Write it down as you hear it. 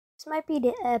This might be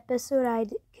the episode I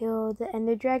killed the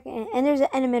Ender Dragon, and there's an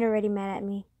Enderman already mad at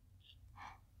me.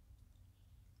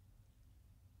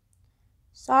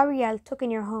 Sorry, I took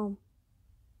in your home.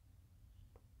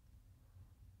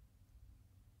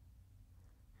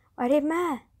 Why they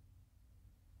mad?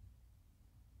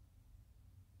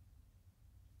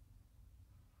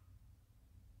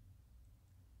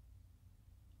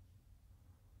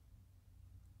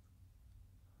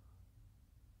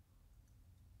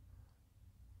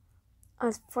 Oh,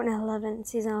 it's Fortnite 11.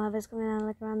 Season 11 is coming out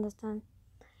like around this time.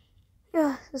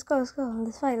 Yeah, let's go.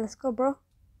 Let's fight. Let's go, bro.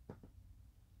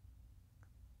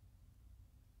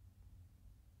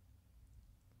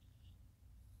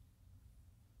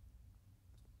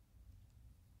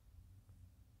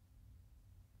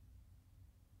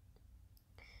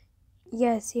 You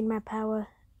guys seen my power.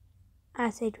 I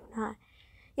say do not.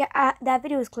 Yeah, that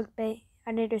video was clickbait.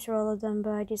 I didn't destroy all of them,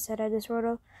 but I just said I destroyed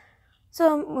them.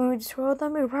 So when we destroyed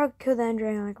them, we would probably kill the Ender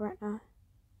Dragon like right now.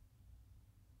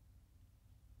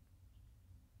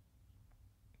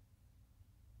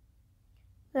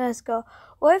 Let's go.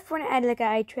 What if Fortnite added like an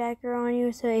eye tracker on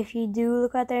you, so if you do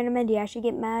look out there in a minute, you actually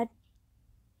get mad?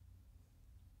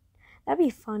 That'd be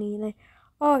funny. Like,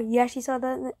 oh, you actually saw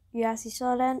that? You actually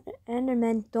saw that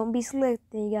Enderman. Don't be slick.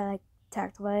 Then you got like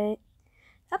attacked by it.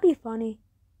 That'd be funny.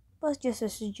 But it's just a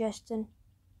suggestion.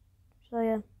 So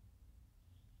yeah.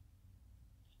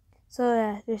 So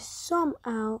yeah, there's some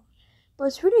out, but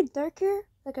it's really dark here.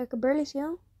 Like I could barely see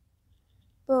them.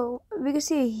 But we can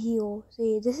see a heal.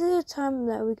 See, this is the time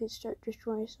that we could start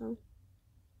destroying some.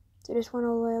 So there's one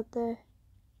all the way up there.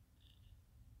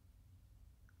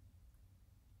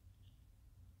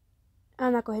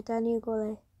 I'm not gonna hit that. I need to go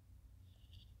there.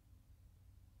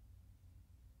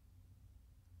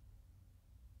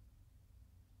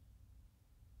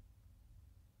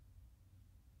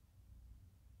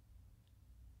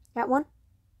 Got one.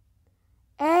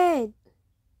 Ed.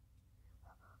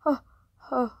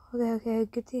 Oh, okay,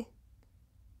 good to you.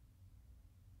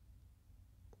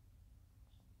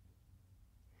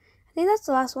 I think that's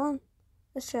the last one.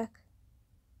 Let's check.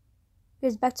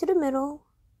 It's back to the middle.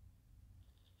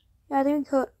 Yeah, I think we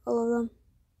cut all of them.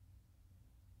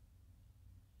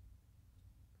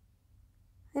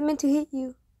 I meant to hit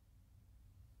you.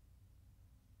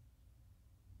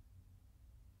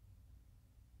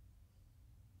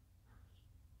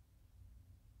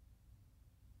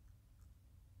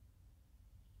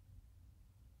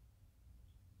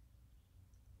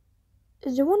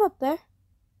 Is there one up there?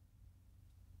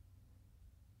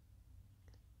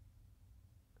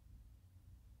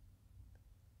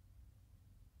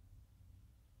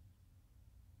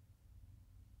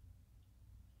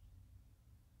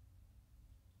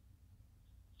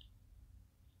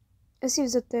 Let's see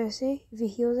what's up there. See if he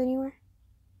heals anywhere.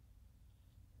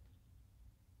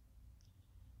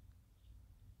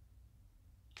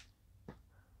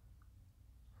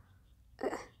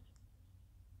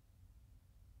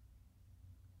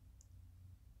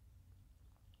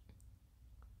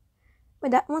 Wait,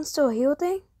 that one's still a heal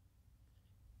thing?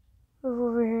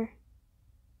 Over here.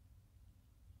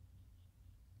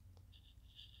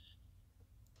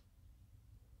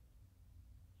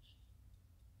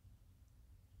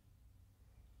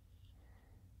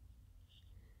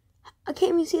 I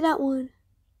can't even see that one.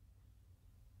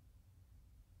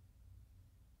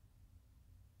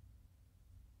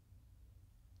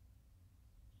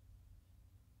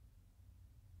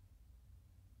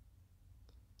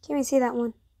 Can't even see that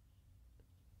one.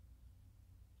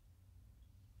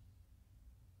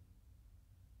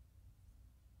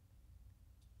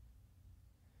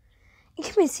 You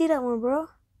can't even see that one, bro.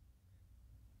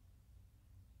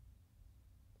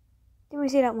 Can't even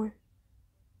see that one.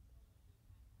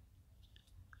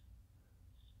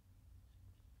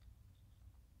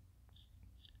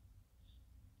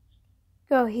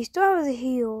 Go, he still has a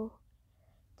heal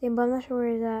thing, but I'm not sure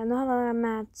where he's at. I don't have a lot of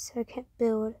mats, so I can't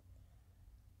build.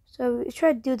 So we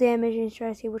try to do damage and try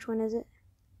to see which one is it.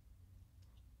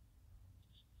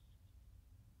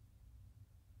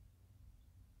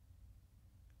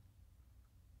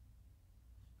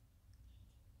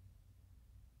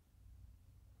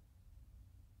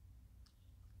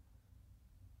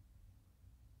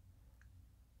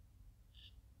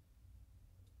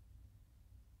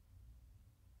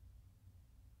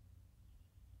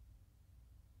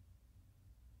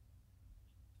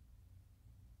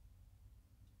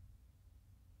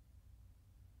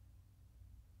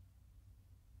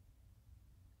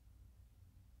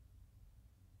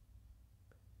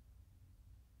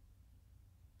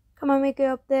 Come on, make it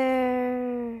up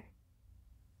there.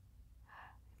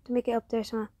 To make it up there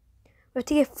somehow. We have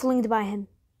to get flinged by him.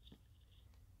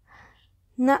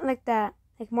 Not like that.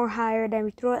 like more higher, then we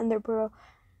throw it in their pearl.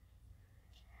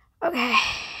 Okay.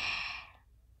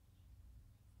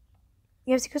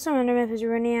 You have to kill some endermen because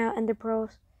you're running out ender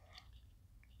pearls.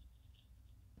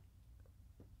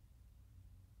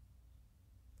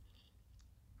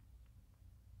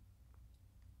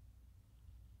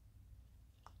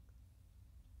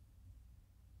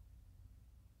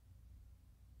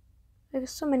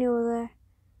 There's so many over there.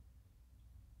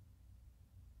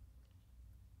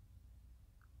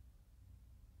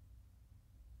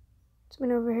 So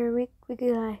many over here. We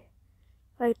could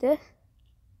like this.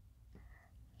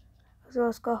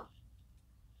 Let's go.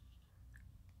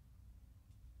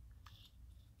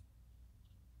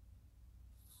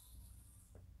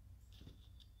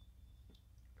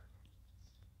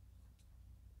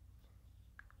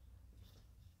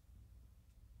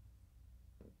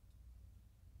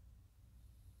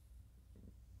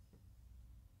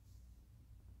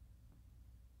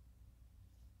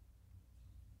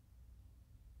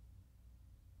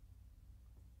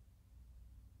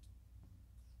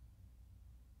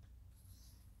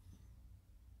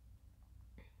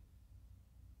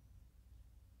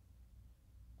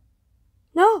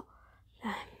 No!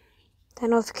 That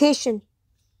notification.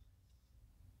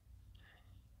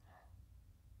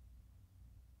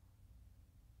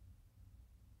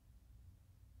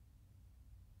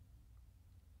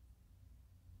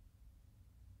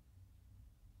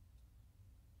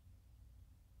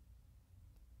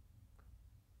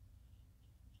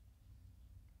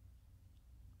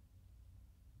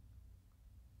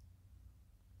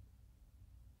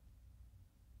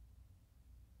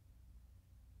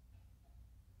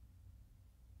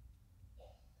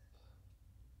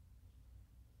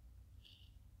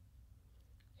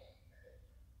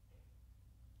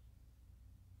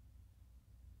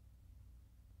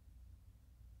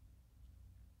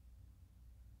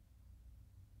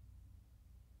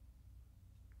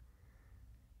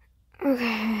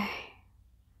 Okay.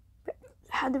 But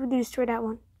how did we destroy that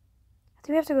one? I think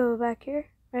we have to go back here,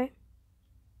 right?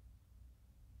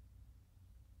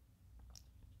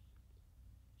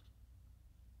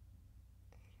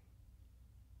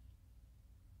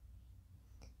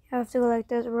 I have to go like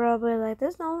this, probably like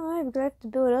this. No, we have to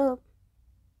build it up.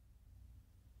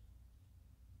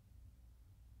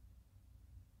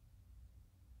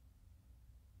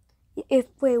 If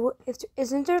wait, what, if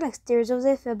isn't there like stairs over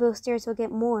there? If I build stairs, we'll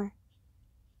get more.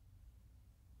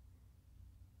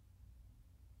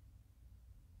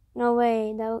 No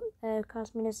way, that would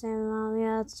cost me the same amount.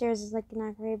 Yeah, stairs is like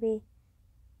not gonna be.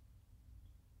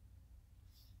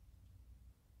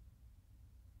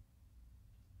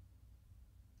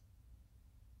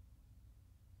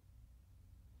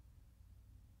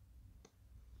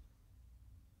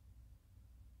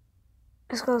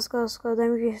 Let's go.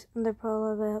 Then we get another pearl a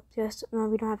little bit up. Just no,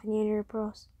 we don't have any other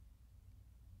pearls.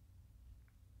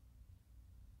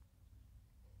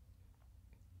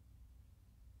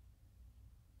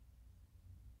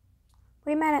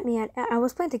 What are you mad at me at? I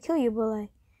was planning to kill you, but like.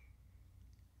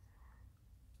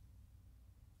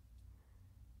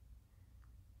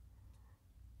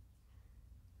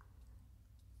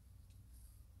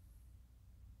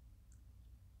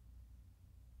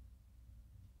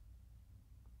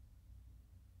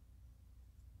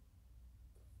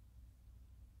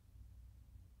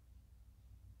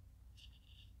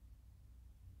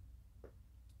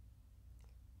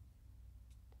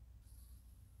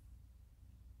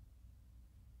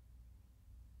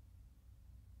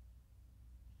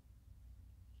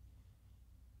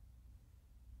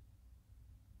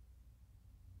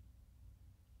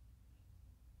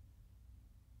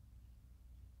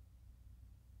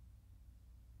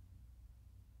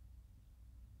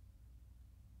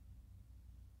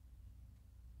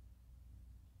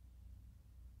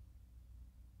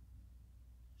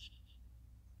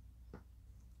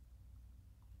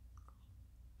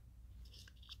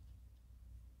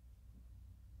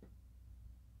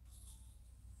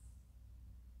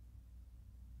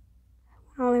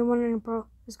 Only one in a pearl.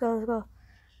 Let's go.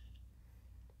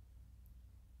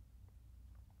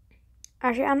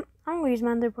 Actually, I'm gonna use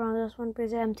my other pearl on this one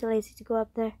because I'm too lazy to go up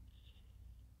there.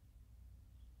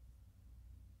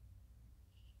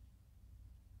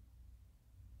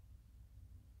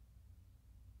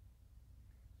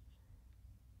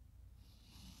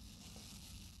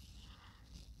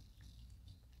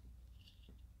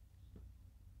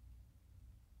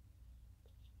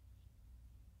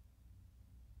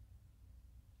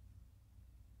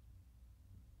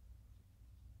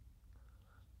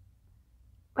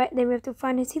 Right, then we have to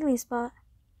find his healing spot.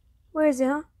 Where is it,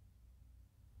 huh?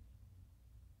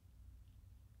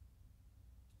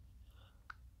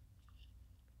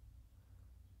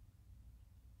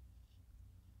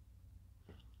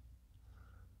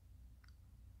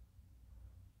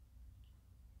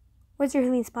 What's your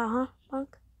healing spot, huh,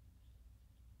 Punk?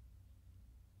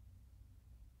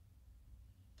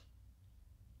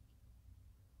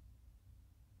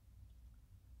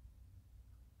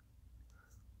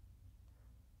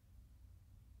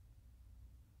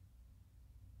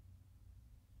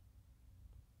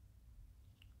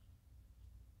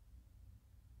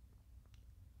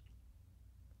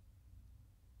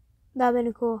 That'd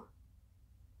been cool.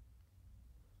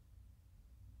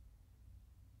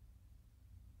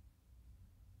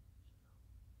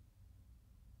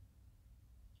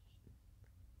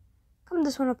 Come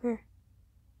this one up here.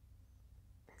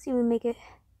 Let's see if we make it.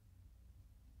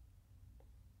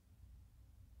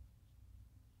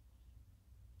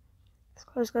 Let's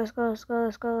go, let's go, let's go,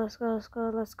 let's go, let's go, let's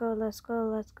go, let's go, let's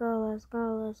go, let's go, let's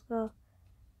go, let's go.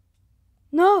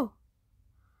 No!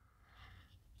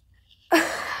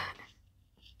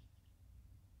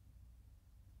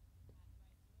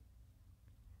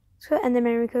 So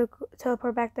Enderman, we could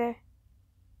teleport back there.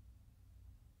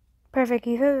 Perfect.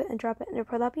 You hit it and drop it in there.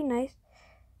 That'd be nice.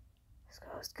 Let's go,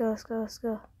 let's go, let's go, let's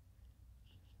go.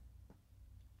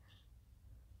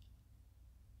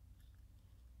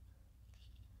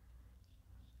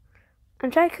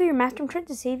 I'm trying to kill your master. I'm trying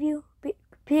to save you.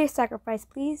 Be a sacrifice,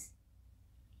 please.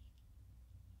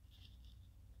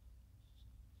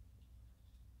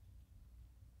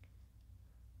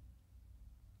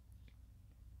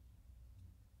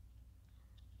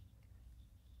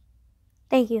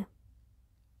 Thank you.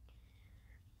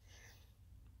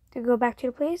 To go back to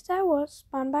the place that was,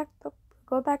 spawn back up,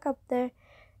 go back up there,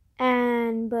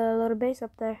 and build a little base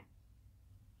up there.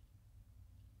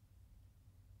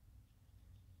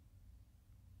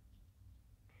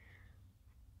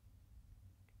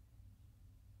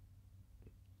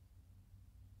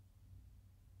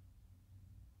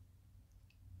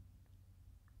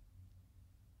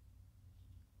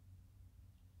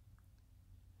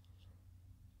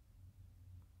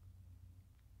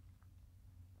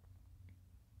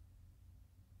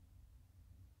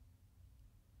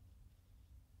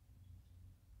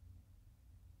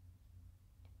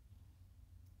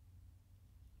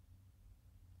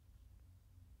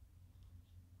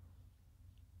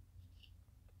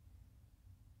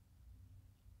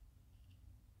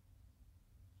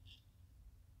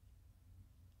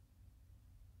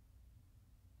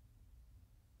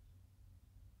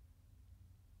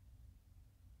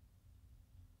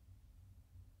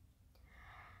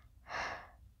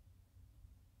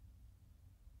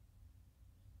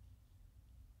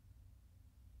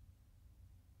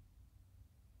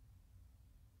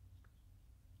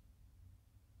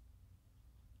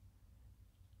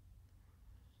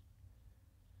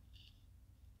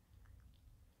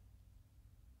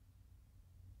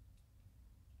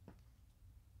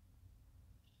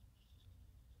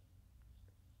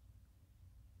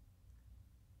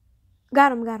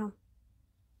 Got him, got him.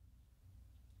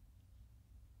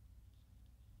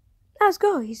 Let's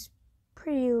go. He's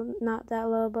pretty not that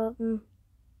low, but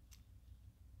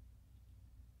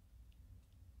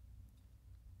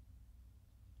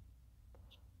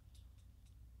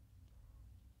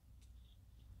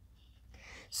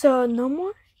So no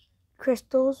more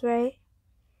crystals, right?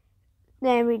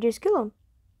 Then we just kill him.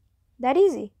 That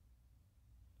easy,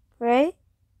 right?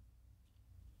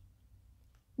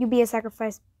 You be a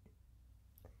sacrifice.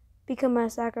 Become a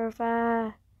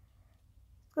sacrifice.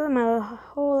 Look at my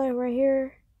hole right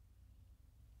here.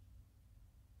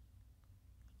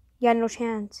 Yeah, no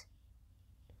chance.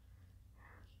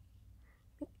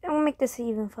 I'm gonna make this an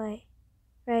even fight,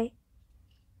 right?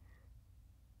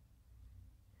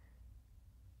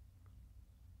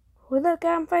 Who the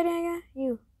guy I'm fighting again?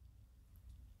 You.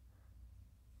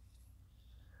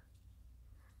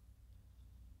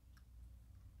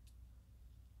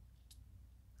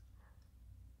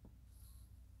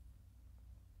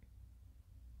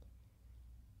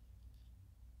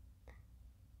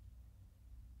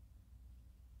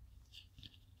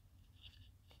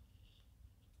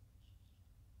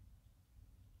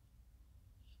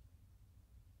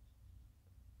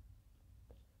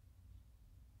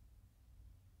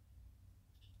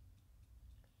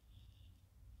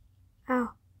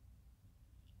 Ow.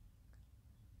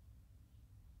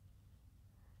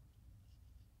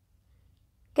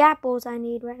 Gapples I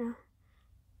need right now.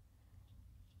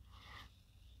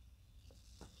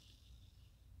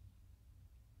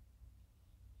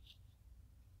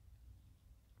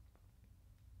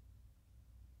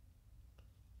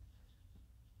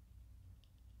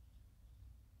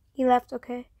 He left,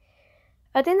 okay.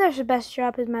 I think that's the best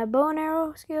job is my bow and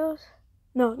arrow skills.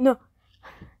 No, no.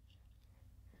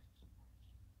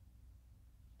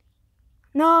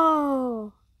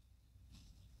 No!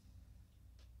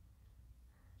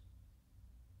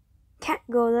 Can't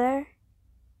go there.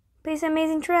 Place an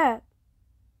amazing trap.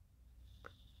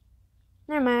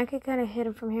 Never mind, I could kind of hit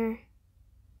him from here.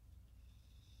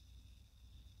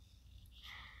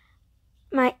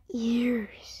 My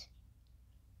ears.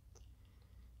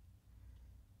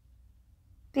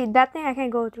 See, that thing I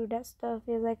can't go through that stuff.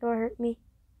 It's like it'll hurt me.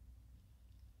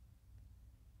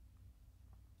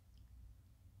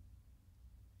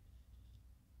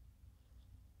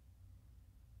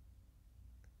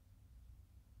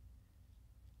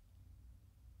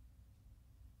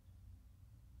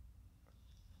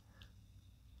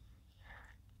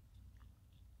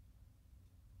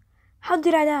 How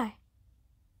did I die?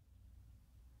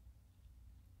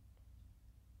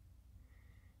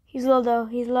 He's low though.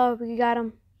 He's low. We got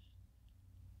him.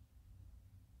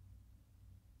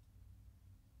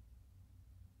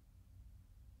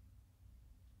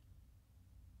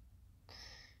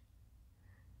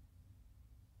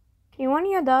 Can one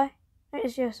of you die?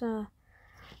 It's just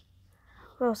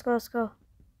let's go, let's go.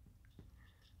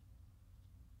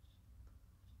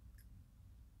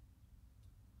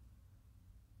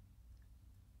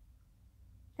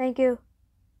 Thank you.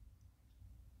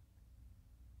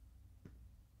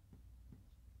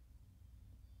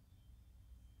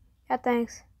 Yeah,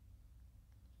 thanks.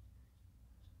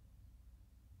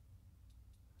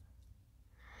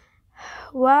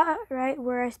 What? Right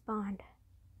where I spawned.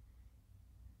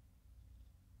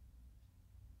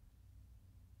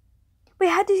 Wait,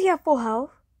 how does he have full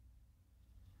health?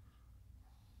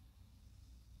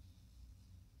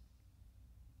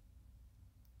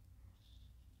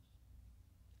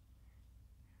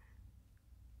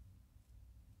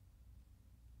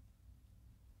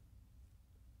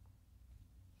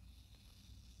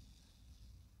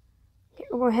 Okay,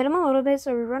 we're gonna hit him a little bit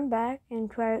so we run back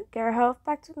and try to get our health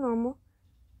back to normal.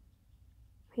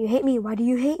 You hate me. Why do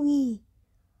you hate me?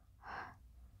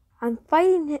 I'm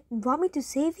fighting him. Want me to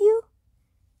save you?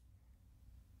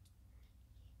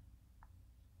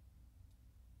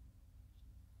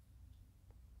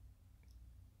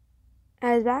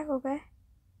 He's back, okay.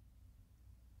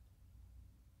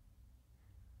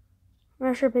 I'm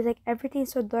not sure, but like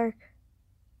everything's so dark.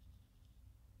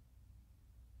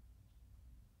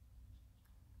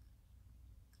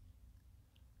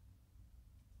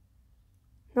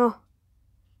 No.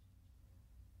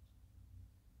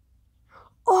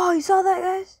 Oh, you saw that,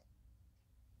 guys?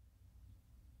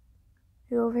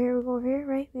 We go over here, we go over here,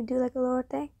 right? We do like a little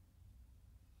thing.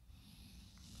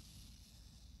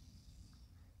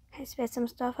 I spit some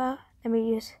stuff out. Let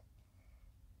me use.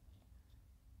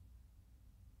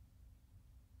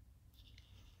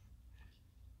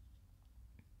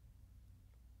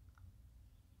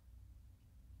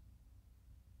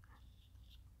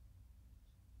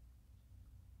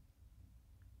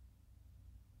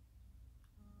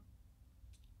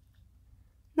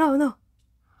 No, no.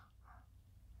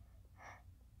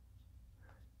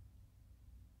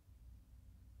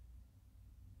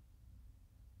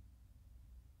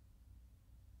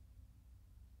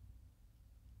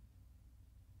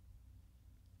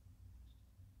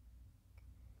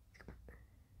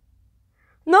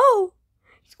 No!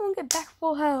 He's gonna get back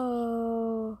full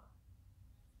health.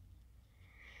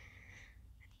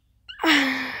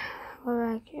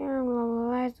 Well, I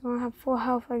can't. He's gonna have full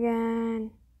health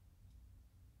again.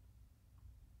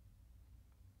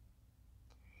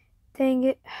 Dang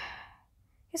it.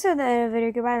 Guess at the end of the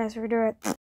video. Goodbye, let's redo it.